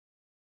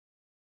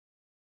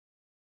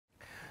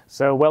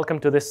So welcome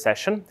to this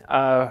session.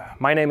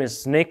 My name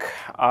is Nick.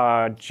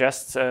 I've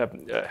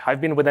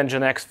been with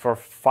NGINX for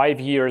 5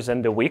 years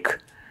and a week.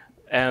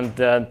 And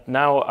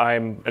now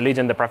I'm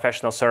leading the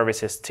professional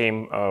services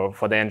team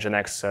for the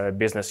NGINX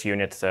business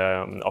unit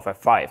of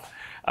F5.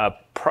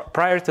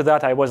 Prior to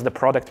that, I was the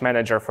product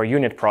manager for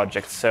unit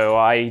projects, so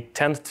I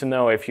tend to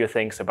know a few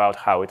things about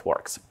how it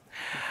works.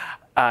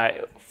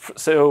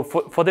 So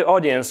for the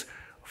audience,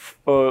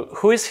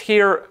 who is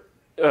here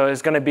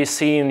is going to be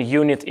seeing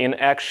unit in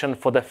action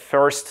for the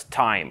first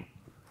time?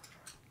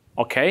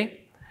 OK?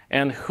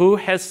 And who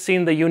has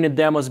seen the unit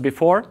demos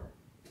before?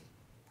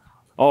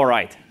 All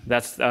right,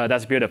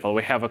 that's beautiful.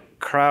 We have a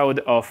crowd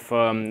of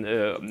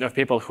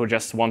people who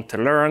just want to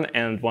learn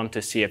and want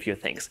to see a few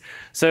things.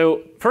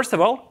 So first of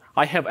all,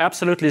 I have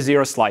absolutely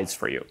 0 slides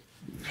for you.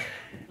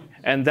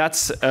 And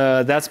that's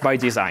by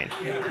design.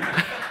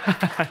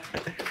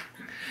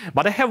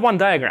 But I have one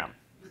diagram.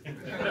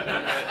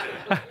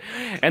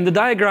 And the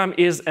diagram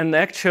is an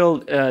actual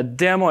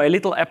demo, a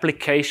little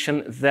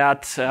application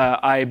that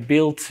I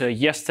built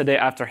yesterday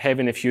after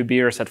having a few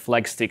beers at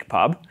Flagstick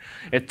Pub.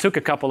 It took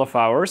a couple of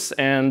hours,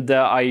 and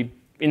I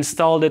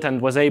installed it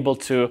and was able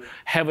to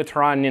have it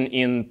running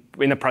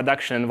in a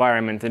production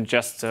environment and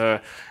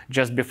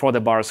just before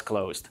the bars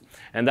closed.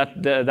 And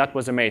that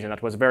was amazing.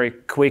 That was a very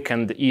quick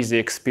and easy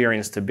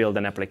experience to build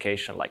an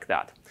application like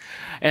that.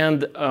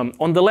 And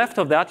on the left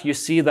of that, you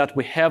see that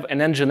we have an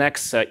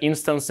NGINX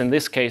instance. In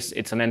this case,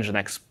 it's an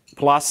NGINX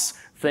Plus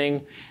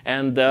thing.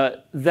 And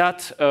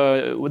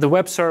the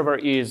web server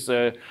is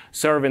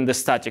serving the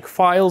static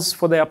files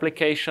for the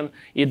application.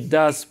 It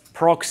does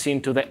proxy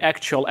into the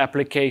actual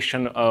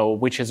application,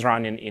 which is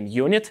running in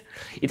unit.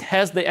 It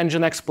has the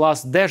NGINX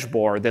Plus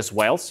dashboard as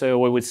well. So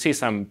we would see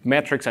some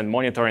metrics and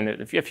monitoring,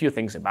 a few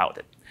things about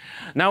it.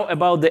 Now,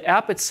 about the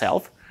app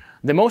itself,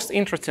 the most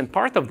interesting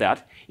part of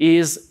that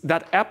is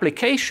that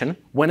application,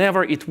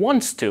 whenever it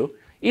wants to,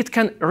 it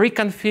can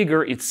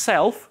reconfigure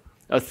itself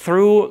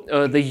through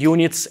the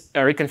unit's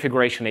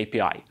reconfiguration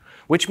API,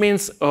 which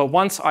means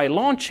once I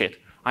launch it,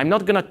 I'm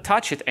not going to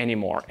touch it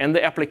anymore, and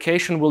the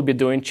application will be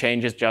doing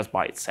changes just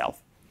by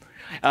itself.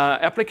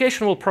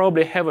 Application will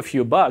probably have a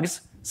few bugs,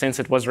 since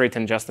it was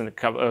written just in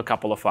a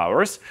couple of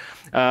hours.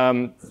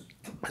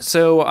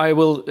 So I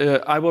will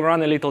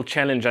run a little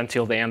challenge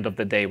until the end of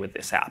the day with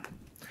this app.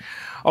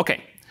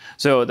 OK,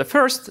 so the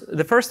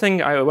first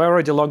thing, I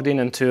already logged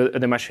into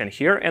the machine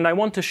here, and I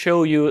want to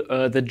show you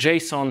the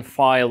JSON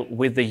file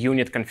with the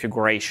unit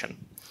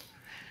configuration.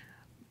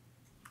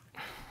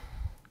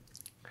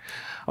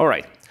 All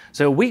right.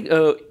 So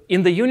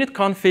in the unit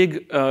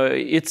config,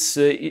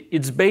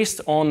 it's based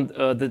on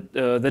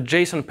the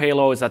JSON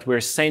payloads that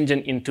we're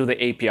sending into the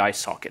API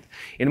socket.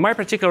 In my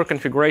particular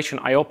configuration,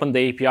 I opened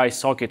the API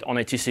socket on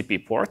a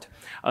TCP port.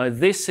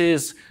 This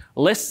is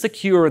less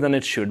secure than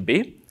it should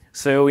be.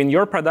 So in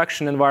your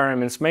production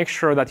environments, make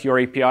sure that your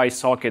API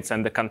sockets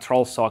and the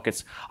control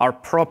sockets are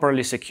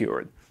properly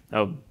secured.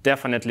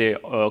 Definitely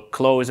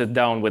close it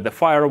down with the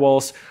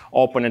firewalls,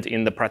 open it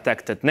in the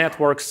protected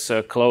networks,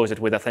 close it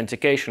with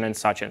authentication, and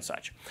such and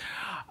such.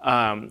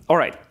 All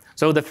right.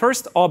 So the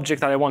first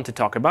object that I want to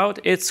talk about,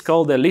 it's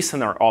called the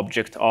listener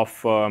object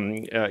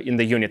in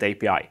the unit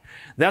API.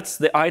 That's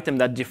the item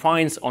that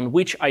defines on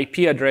which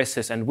IP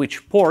addresses and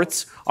which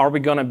ports are we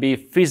going to be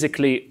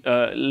physically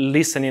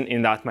listening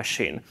in that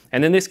machine.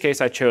 And in this case,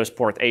 I chose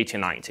port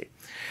 8090.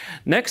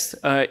 Next,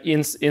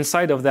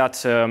 inside of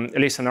that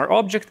listener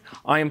object,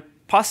 I'm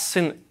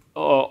passing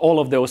all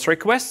of those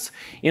requests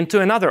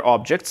into another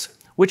object,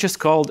 which is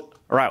called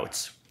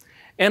routes.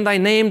 And I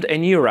named a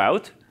new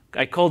route.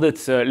 I called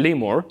it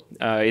Lemur.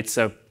 It's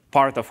a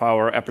part of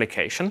our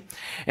application.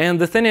 And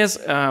the thing is,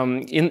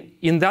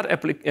 in that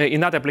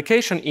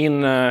application,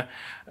 in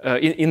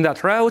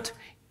that route,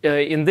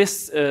 in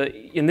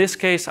this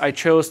case, I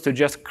chose to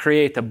just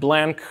create a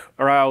blank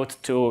route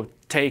to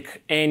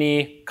take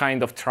any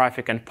kind of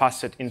traffic and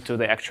pass it into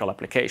the actual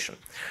application.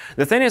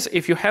 The thing is,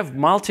 if you have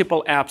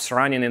multiple apps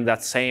running in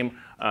that same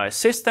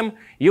system,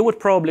 you would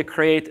probably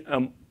create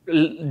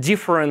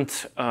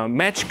different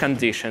match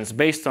conditions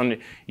based on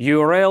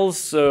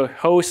URLs,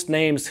 host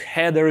names,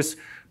 headers,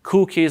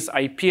 cookies,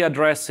 IP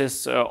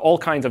addresses, all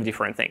kinds of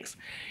different things.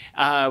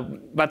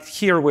 But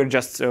here we're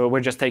just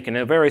taking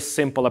a very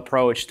simple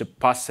approach to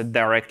pass it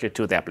directly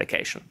to the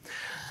application.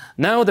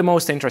 Now the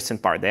most interesting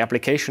part, the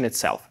application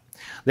itself.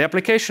 The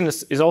application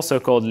is also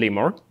called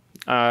Lemur.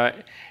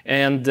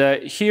 And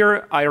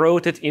here I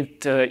wrote it in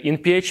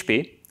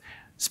PHP.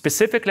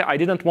 Specifically, I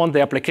didn't want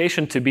the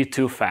application to be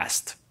too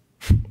fast.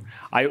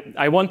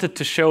 I wanted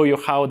to show you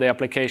how the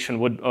application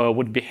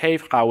would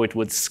behave, how it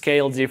would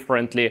scale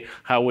differently,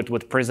 how it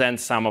would present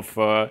some of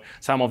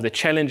the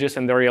challenges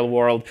in the real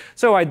world.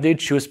 So I did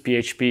choose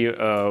PHP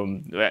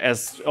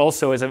as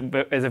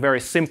a very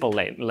simple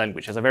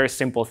language, as a very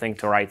simple thing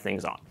to write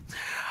things on.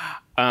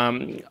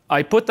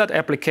 I put that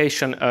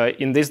application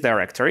in this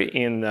directory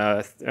in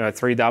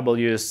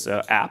 3W's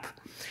app,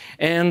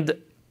 and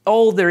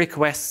all the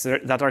requests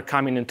that are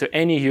coming into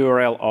any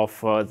URL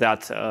of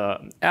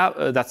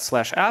that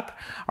slash app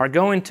are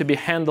going to be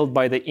handled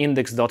by the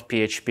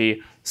index.php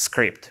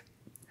script.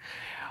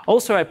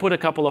 Also, I put a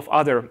couple of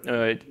other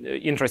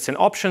interesting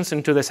options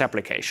into this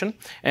application.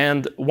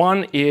 And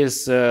one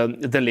is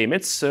the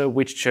limits,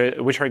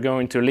 which are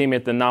going to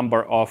limit the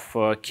number of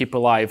keep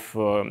alive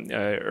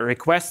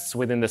requests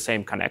within the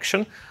same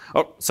connection.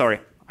 Oh, sorry,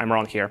 I'm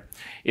wrong here.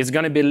 It's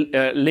going to be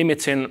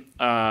limiting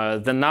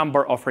the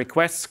number of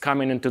requests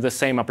coming into the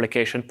same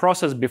application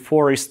process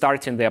before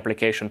restarting the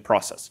application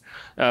process.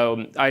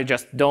 I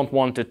just don't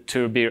want it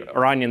to be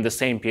running the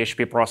same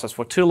PHP process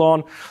for too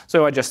long,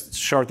 so I just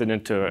shortened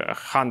it to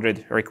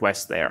 100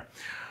 requests there.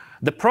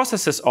 The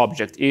processes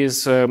object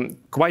is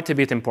quite a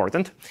bit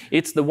important.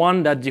 It's the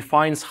one that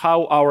defines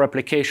how our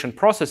application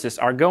processes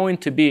are going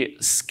to be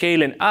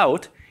scaling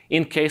out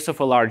in case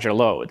of a larger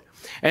load.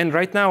 And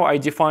right now, I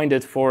defined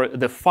it for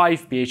the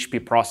 5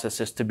 PHP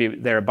processes to be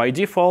there by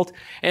default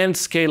and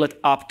scale it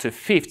up to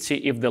 50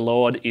 if the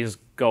load is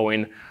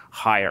going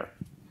higher.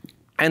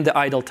 And the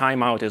idle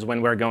timeout is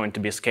when we're going to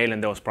be scaling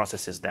those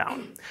processes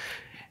down.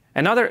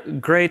 Another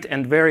great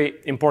and very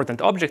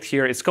important object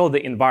here is called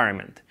the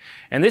environment.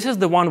 And this is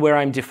the one where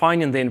I'm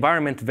defining the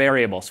environment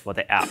variables for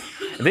the app.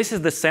 This is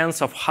the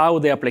sense of how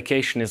the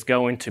application is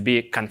going to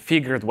be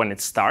configured when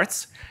it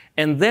starts.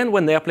 And then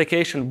when the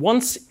application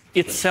wants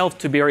itself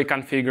to be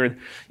reconfigured,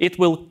 it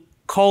will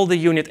call the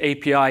unit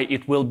API.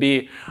 It will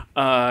be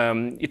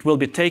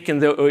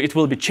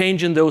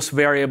changing those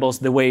variables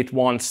the way it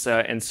wants,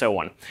 and so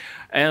on.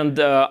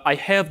 And I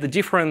have the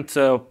different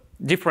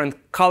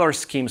color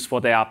schemes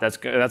for the app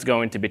that's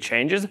going to be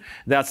changes.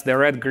 That's the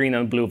red, green,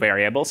 and blue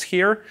variables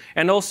here.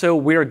 And also,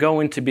 we're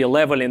going to be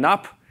leveling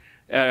up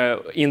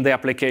in the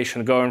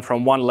application, going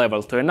from one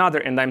level to another,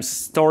 and I'm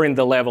storing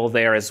the level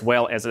there as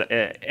well as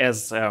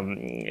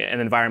an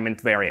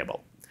environment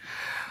variable.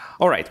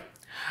 All right.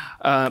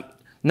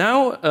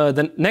 Now,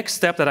 the next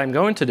step that I'm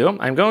going to do,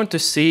 I'm going to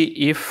see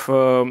if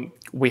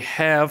we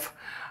have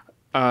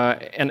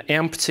an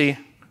empty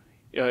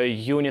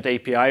unit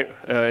API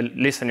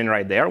listening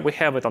right there. We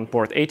have it on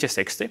port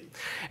 8060.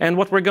 And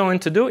what we're going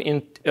to do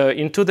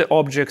into the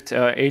object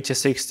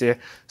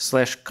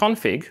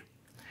 8060/config,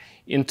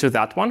 into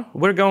that one,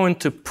 we're going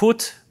to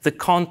put the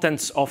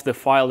contents of the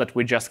file that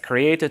we just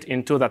created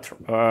into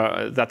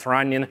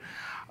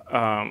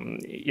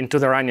into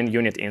the running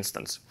unit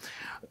instance.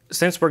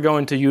 Since we're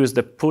going to use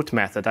the put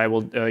method, I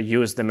will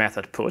use the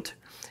method put.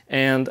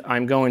 And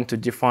I'm going to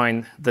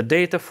define the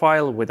data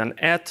file with an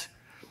 @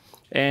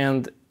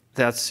 and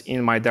that's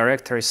in my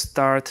directory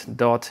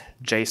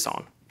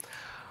start.json.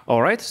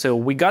 All right, so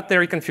we got the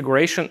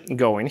reconfiguration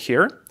going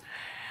here.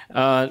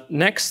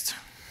 Next,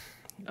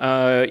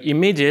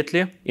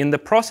 immediately in the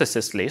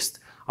processes list,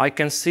 I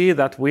can see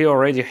that we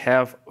already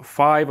have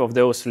 5 of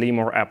those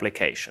Lemur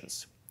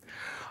applications.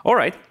 All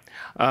right,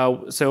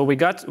 so we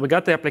got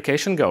the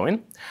application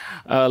going.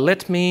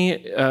 Let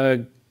me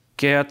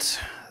get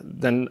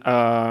then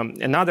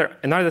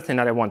another thing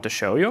that I want to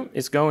show you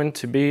is going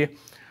to be,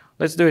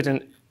 let's do it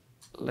in,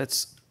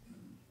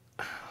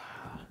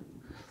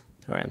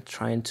 I'm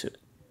trying to,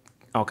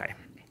 okay.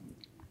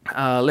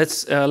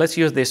 Let's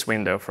use this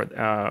window for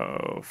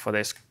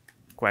this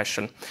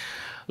question.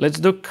 Let's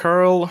do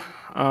curl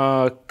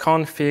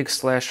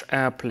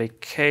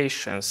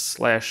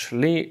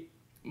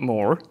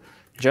config/applications/Lemur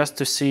just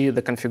to see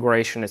the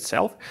configuration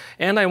itself.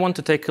 And I want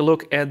to take a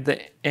look at the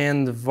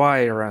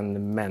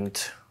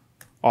environment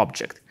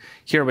object.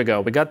 Here we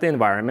go. We got the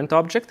environment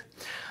object.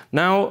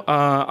 Now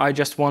I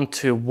just want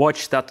to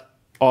watch that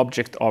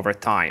object over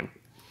time.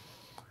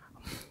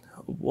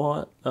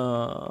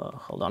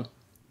 Hold on.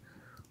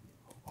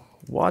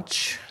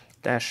 Watch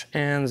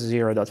 -n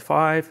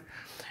 0.5.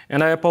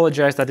 And I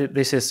apologize that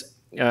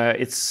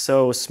it's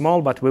so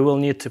small, but we will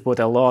need to put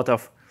a lot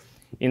of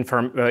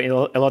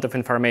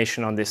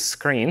information on this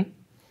screen.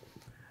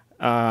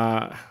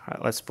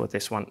 Let's put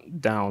this one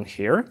down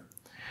here,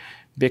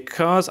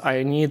 because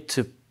I need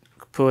to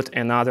put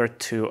another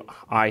 2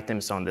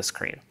 items on the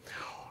screen.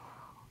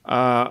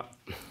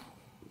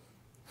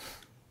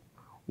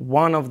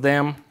 One of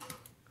them,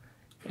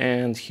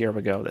 and here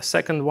we go, the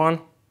second one.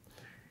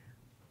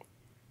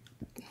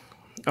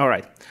 All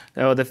right,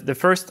 so the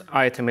first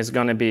item is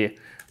going to be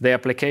the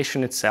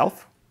application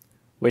itself,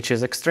 which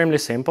is extremely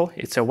simple.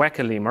 It's a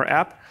wacky Lemur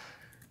app.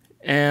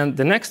 And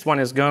the next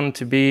one is going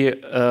to be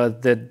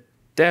the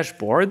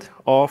dashboard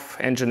of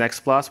NGINX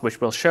Plus,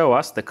 which will show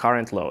us the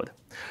current load.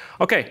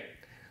 OK,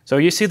 so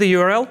you see the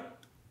URL?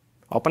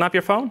 Open up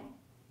your phone.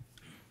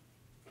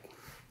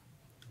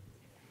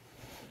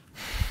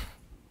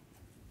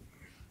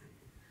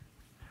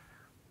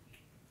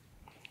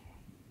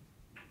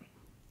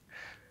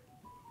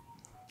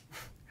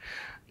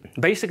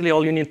 Basically,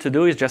 all you need to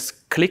do is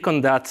just click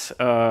on that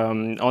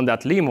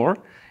Lemur,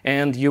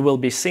 and you will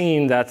be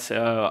seeing that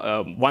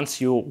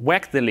once you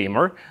whack the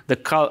Lemur,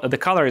 the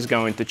color is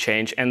going to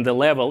change and the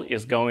level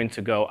is going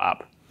to go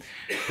up.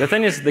 The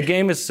thing is, the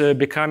game is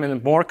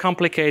becoming more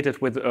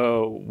complicated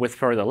with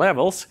further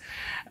levels.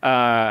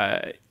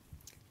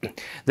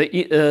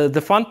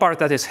 The fun part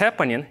that is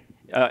happening,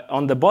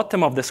 on the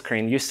bottom of the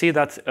screen, you see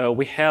that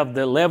we have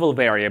the level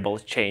variable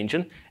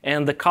changing,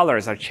 and the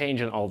colors are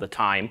changing all the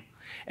time.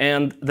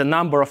 And the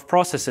number of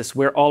processes,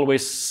 we're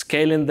always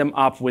scaling them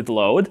up with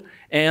load,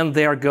 and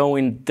they are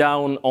going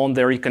down on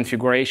the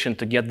reconfiguration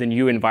to get the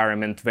new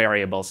environment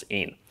variables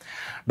in.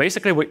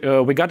 Basically,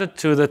 we got it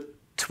to the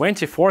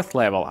 24th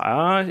level.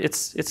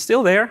 It's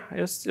still there.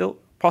 It's still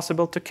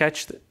possible to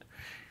catch.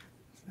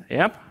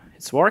 Yep,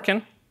 it's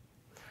working.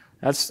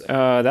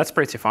 That's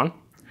pretty fun.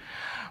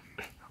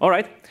 All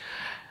right.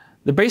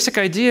 The basic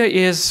idea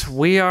is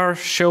we are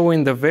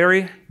showing the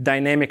very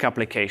dynamic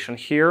application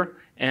here.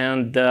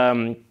 And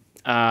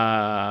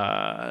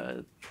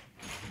are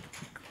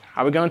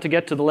we going to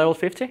get to the level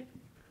 50?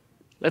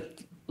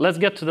 Let's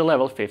get to the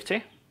level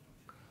 50.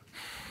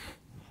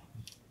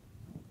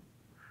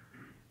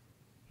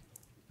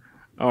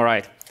 All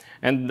right.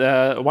 And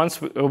once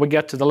we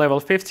get to the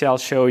level 50, I'll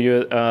show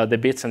you the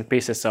bits and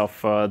pieces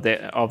of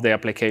the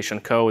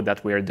application code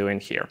that we're doing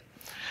here.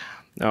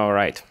 All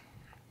right.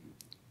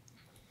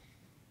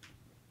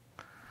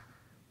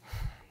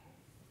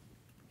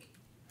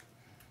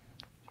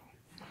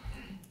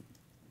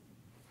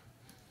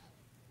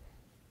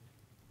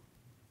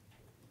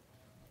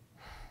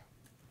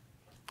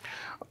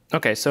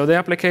 OK, so the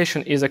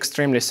application is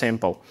extremely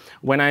simple.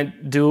 When I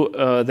do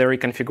the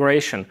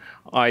reconfiguration,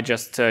 I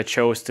just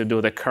chose to do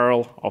the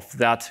curl of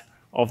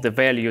the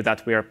value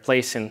that we are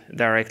placing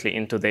directly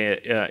into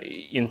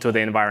the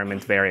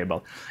environment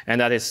variable,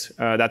 and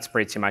that's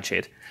pretty much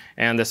it.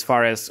 And as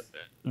far as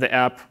the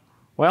app,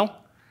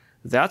 well,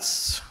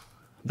 that's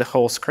the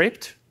whole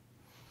script.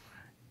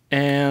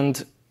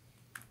 And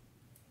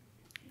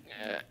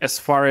as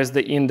far as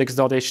the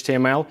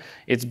index.html,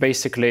 it's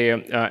basically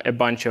a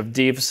bunch of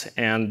divs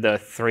and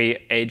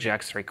 3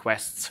 AJAX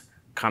requests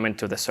coming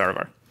to the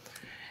server.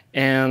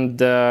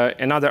 And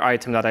another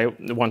item that I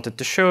wanted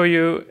to show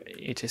you,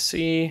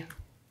 etc,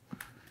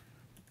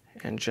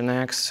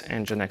 NGINX,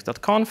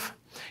 NGINX.conf.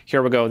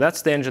 Here we go.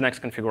 That's the NGINX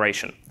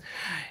configuration.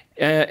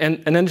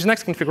 And an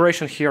NGINX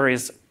configuration here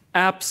is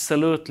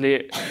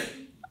absolutely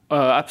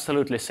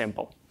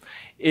simple.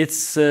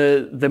 It's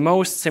the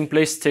most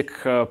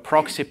simplistic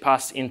proxy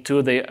pass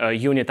into the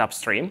unit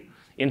upstream.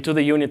 Into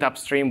the unit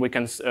upstream,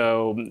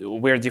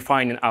 we're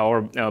defining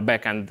our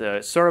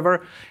backend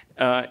server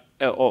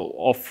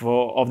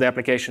of the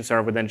application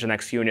server with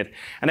NGINX unit.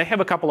 And I have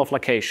a couple of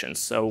locations.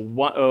 So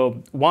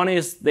one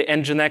is the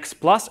NGINX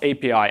plus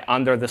API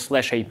under the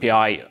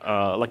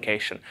 /API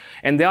location.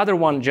 And the other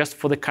one, just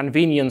for the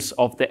convenience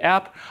of the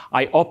app,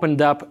 I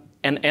opened up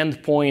an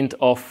endpoint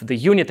of the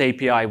unit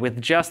API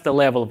with just a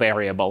level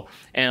variable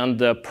and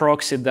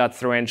proxied that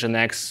through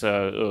NGINX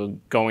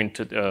going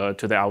to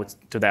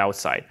the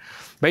outside.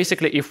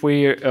 Basically, if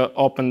we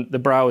open the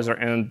browser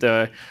and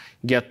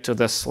get to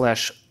the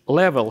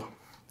 /level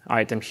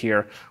item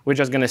here, we're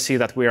just going to see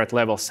that we're at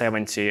level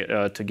 70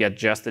 to get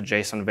just the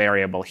JSON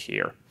variable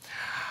here.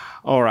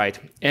 All right,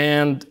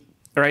 and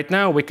right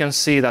now we can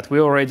see that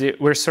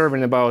we're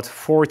serving about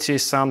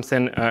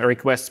 40-something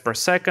requests per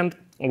second.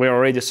 We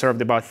already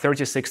served about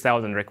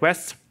 36,000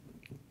 requests.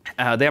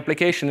 The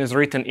application is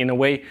written in a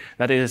way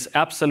that is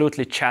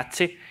absolutely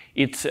chatty.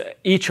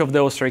 Each of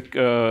those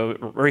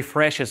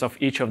refreshes of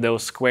each of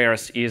those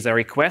squares is a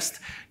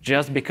request,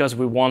 just because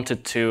we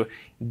wanted to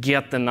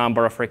get the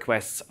number of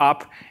requests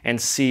up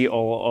and see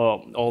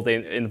all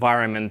the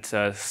environment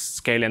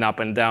scaling up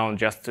and down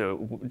just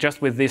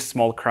with this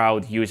small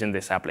crowd using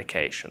this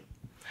application.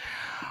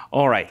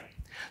 All right.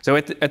 So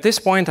at this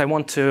point, I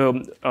want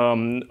to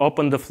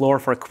open the floor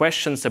for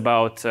questions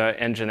about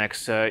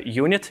NGINX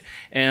unit.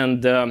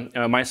 And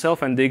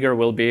myself and Igor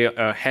will be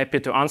happy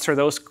to answer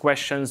those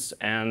questions,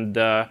 and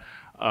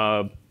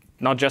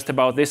not just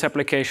about this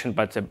application,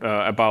 but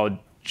about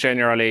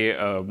generally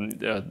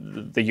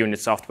the unit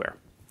software.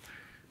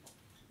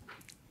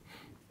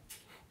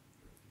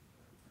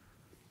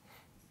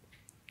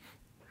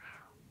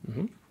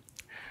 Mm-hmm.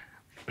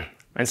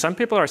 And some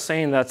people are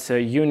saying that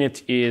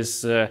unit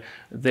is the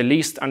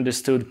least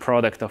understood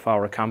product of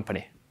our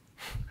company.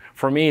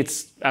 For me,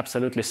 it's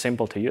absolutely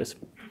simple to use.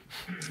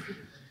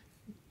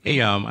 Hey,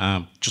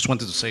 just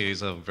wanted to say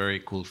it's a very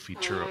cool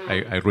feature.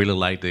 I really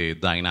like the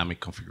dynamic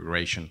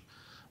configuration.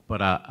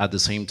 But at the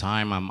same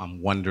time,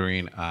 I'm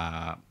wondering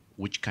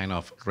which kind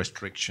of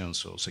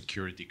restrictions or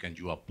security can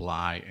you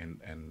apply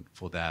and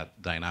for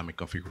that dynamic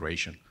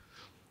configuration?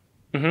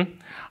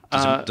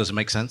 Mm-hmm. Does it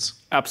make sense?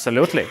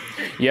 Absolutely.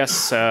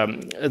 Yes,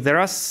 there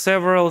are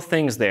several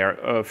things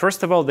there.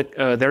 First of all, the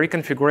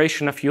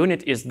reconfiguration of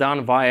unit is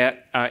done via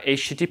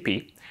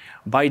HTTP.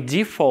 By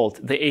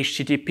default, the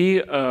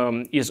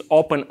HTTP is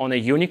open on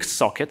a Unix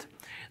socket.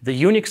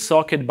 The Unix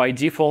socket by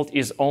default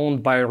is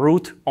owned by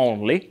root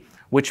only,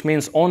 which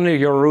means only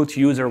your root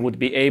user would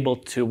be able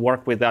to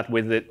work with that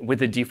with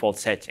the default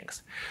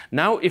settings.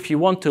 Now, if you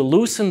want to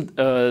loosen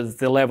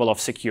the level of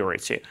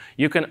security,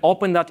 you can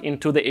open that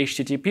into the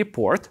HTTP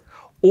port,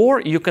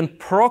 or you can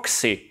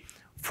proxy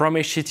from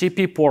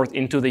HTTP port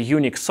into the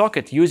Unix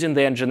socket using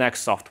the NGINX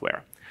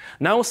software.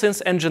 Now,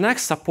 since NGINX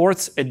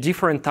supports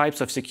different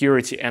types of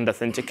security and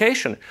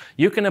authentication,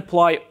 you can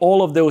apply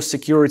all of those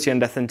security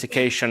and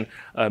authentication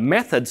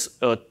methods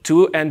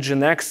to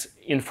NGINX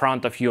in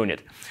front of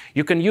unit.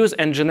 You can use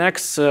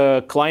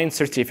NGINX client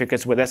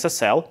certificates with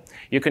SSL.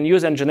 You can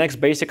use NGINX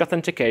basic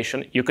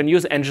authentication. You can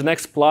use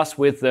NGINX Plus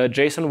with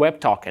JSON Web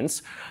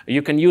Tokens.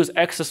 You can use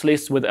access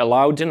lists with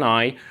allow,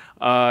 deny,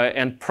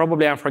 and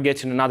probably I'm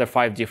forgetting another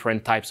 5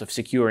 different types of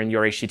securing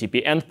your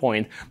HTTP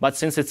endpoint. But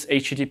since it's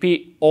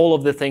HTTP, all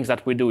of the things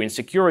that we do in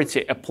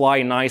security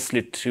apply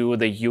nicely to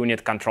the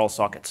unit control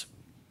sockets.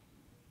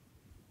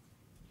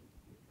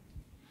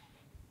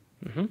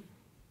 Mm-hmm.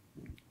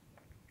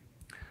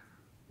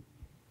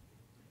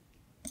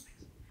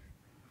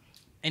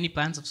 Any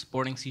plans of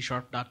supporting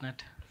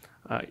C#.NET?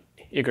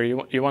 Igor,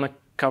 you want to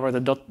cover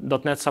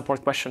the .NET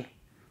support question?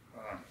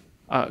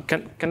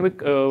 Can we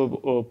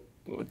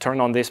turn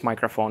on this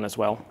microphone as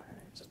well?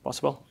 Is it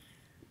possible?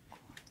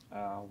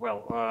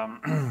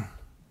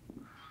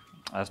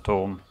 As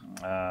to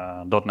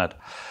 .NET,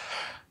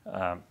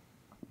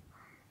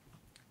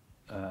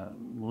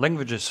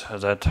 languages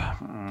that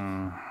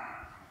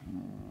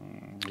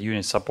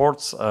unit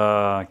supports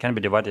can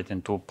be divided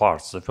in 2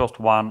 parts. The first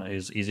one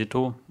is easy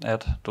to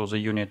add to the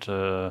unit.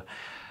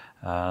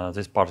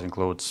 This part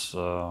includes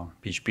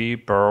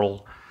PHP,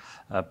 Perl,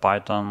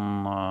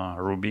 Python,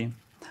 Ruby.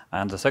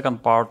 And the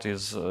second part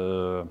is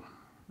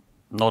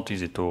not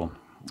easy to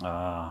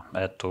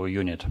add to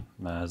unit.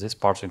 This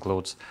part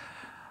includes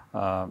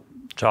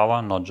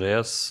Java,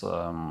 Node.js,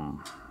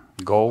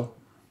 Go,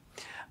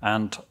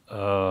 and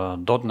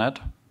 .NET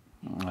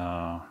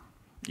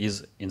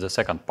is in the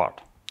second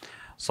part.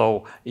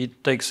 So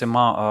it takes a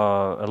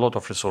lot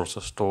of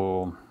resources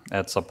to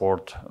add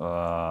support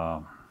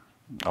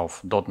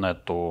of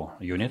 .NET to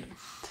unit.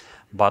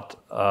 But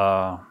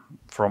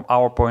from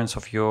our points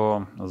of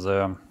view,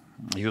 the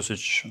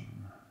usage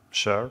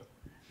share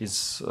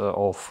is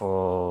of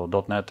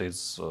 .NET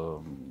is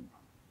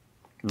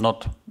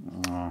not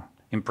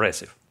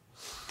impressive.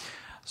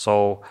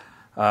 So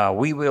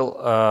we will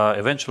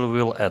eventually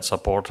will add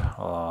support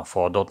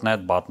for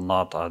 .NET, but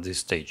not at this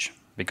stage,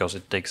 because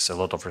it takes a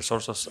lot of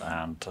resources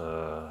and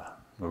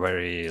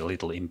very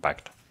little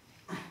impact.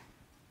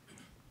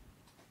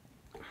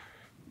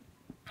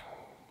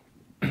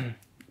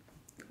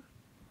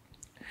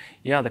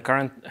 Yeah, the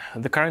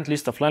current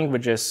list of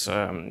languages.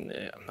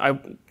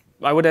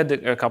 I would add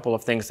a couple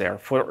of things there.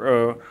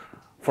 For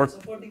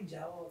supporting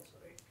Java also,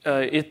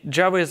 right?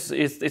 Java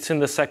it's in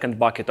the second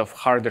bucket of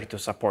harder to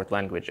support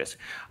languages.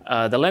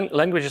 The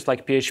languages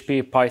like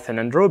PHP, Python,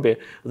 and Ruby,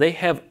 they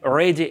have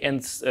ready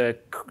and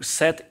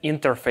set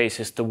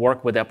interfaces to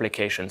work with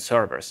application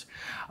servers.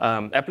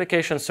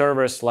 Application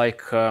servers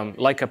like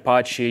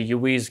Apache,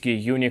 UWSGI,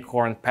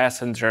 Unicorn,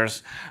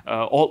 Passengers,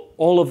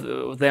 all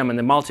of them and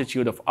a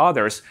multitude of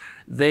others,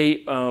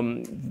 they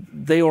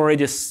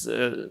already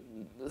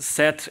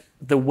set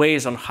the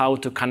ways on how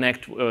to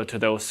connect to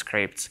those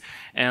scripts.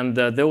 And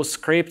those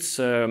scripts,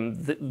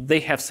 they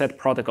have set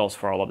protocols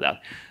for all of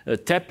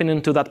that. Tapping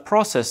into that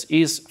process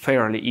is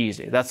fairly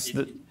easy. That's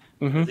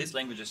These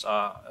languages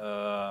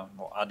are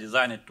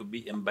designed to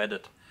be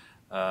embedded.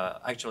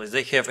 Actually,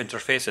 they have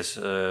interfaces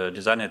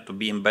designed to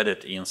be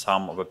embedded in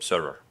some web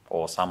server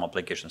or some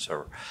application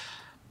server.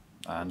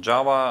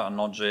 Java,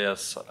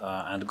 Node.js,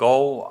 and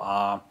Go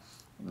are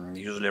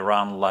usually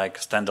run like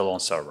standalone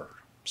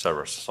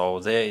servers. So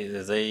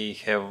they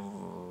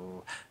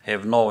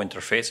have no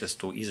interfaces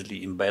to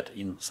easily embed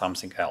in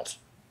something else.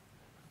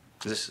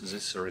 This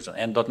is the reason.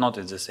 And .NET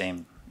is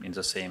in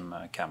the same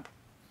camp.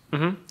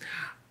 Mm-hmm.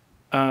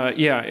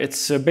 Yeah,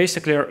 it's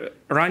basically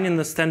running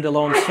the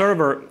standalone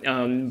server.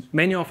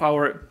 Many of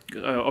our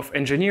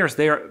engineers,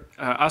 they are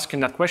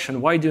asking that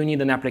question, why do you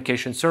need an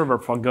application server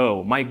for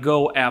Go? My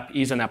Go app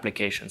is an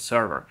application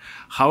server.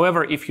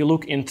 However, if you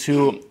look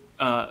into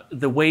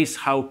the ways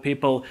how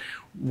people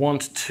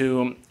want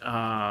to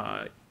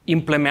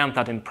implement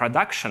that in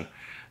production,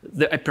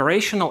 the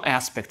operational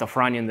aspect of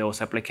running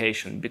those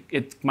applications,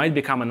 it might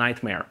become a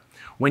nightmare.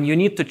 When you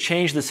need to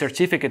change the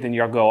certificate in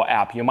your Go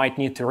app, you might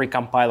need to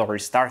recompile or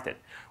restart it.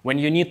 When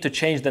you need to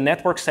change the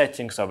network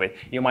settings of it,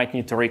 you might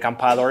need to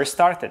recompile or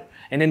restart it.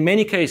 And in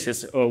many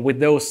cases, with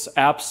those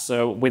apps,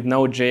 with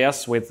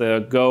Node.js, with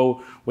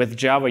Go, with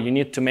Java, you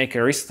need to make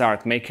a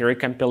restart, make a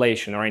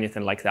recompilation, or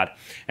anything like that.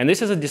 And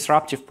this is a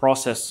disruptive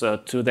process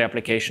to the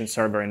application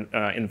server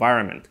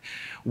environment.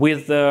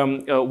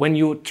 When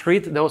you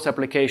treat those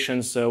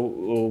applications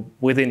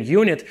within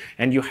unit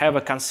and you have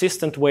a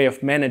consistent way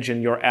of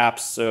managing your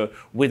apps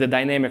with the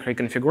dynamic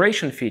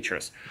reconfiguration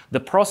features, the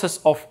process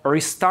of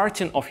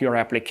restarting of your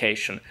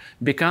application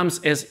becomes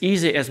as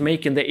easy as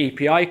making the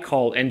API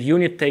call, and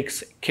unit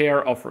takes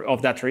care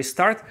of that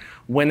restart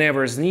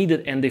whenever is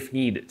needed and if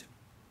needed.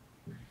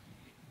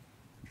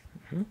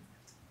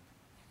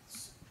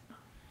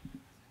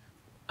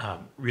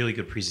 Really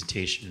good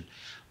presentation.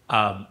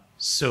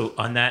 So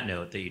on that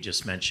note that you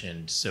just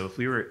mentioned, so if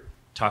we were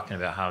talking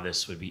about how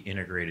this would be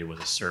integrated with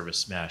a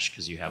service mesh,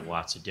 because you have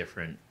lots of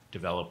different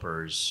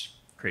developers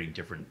creating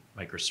different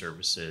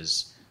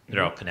microservices, that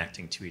are all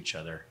connecting to each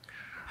other.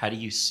 How do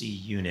you see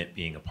unit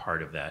being a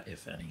part of that,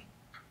 if any?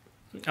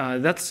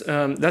 That's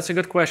a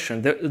good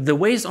question. The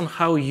ways on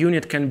how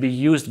unit can be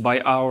used by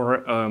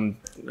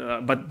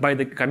by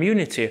the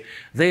community,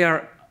 they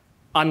are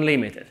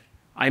unlimited.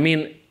 I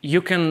mean,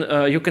 you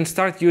can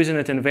start using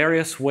it in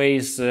various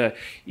ways. I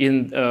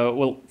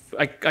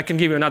can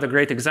give you another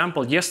great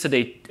example.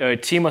 Yesterday,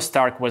 Timo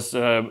Stark was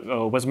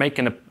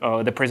making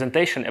the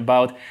presentation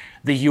about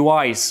the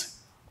UIs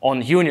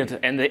on Unit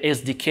and the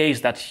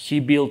SDKs that he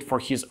built for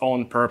his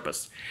own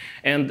purpose.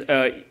 And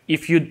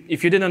if you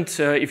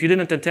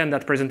didn't attend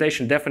that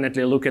presentation,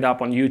 definitely look it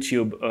up on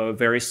YouTube.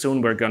 Very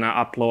soon we're gonna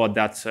upload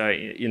that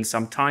in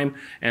some time,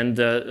 and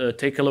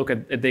take a look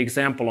at the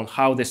example on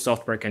how this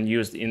software can be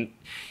used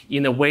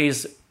in a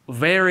ways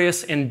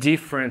various and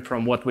different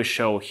from what we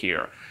show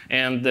here.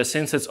 And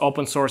since it's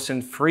open source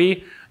and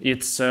free,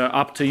 it's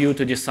up to you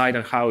to decide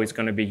on how it's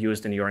going to be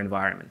used in your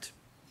environment.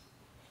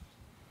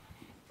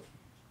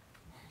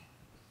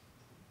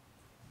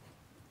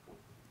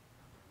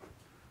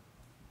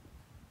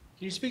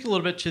 Can you speak a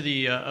little bit to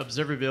the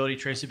observability,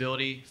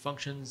 traceability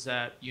functions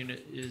that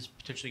Unit is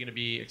potentially going to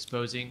be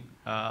exposing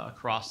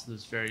across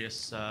those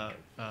various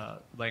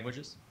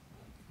languages?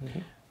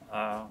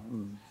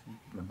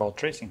 About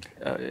tracing?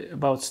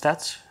 About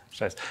stats?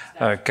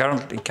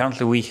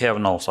 Currently, we have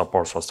no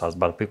support for stats,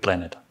 but we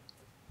plan it.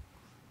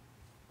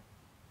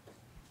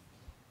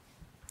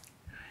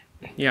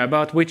 Yeah,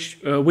 about which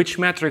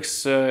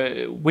metrics,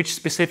 which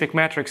specific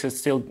metrics is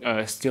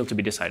still to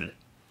be decided.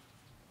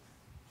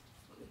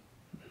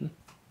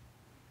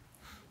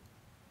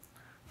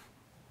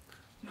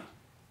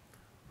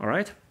 All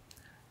right.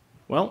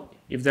 Well,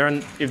 if there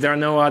are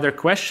no other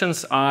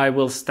questions, I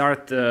will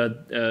start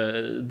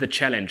the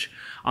challenge.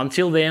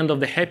 Until the end of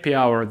the happy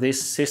hour,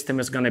 this system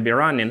is going to be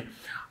running.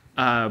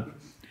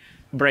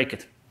 Break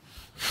it.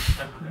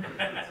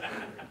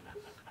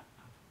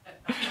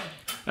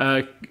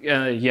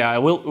 Yeah,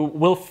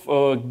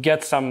 we'll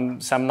get some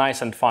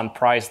nice and fun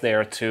prize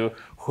there to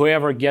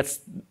whoever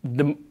gets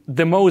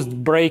the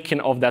most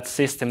breaking of that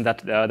system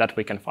that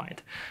we can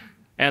find.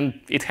 And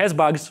it has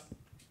bugs.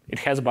 It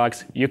has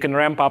bugs. You can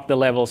ramp up the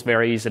levels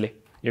very easily.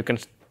 You can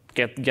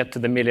get to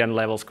the million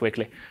levels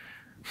quickly.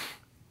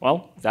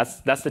 Well,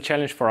 that's the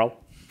challenge for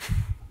all.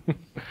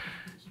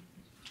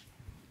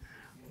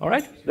 All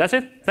right, that's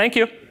it. Thank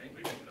you.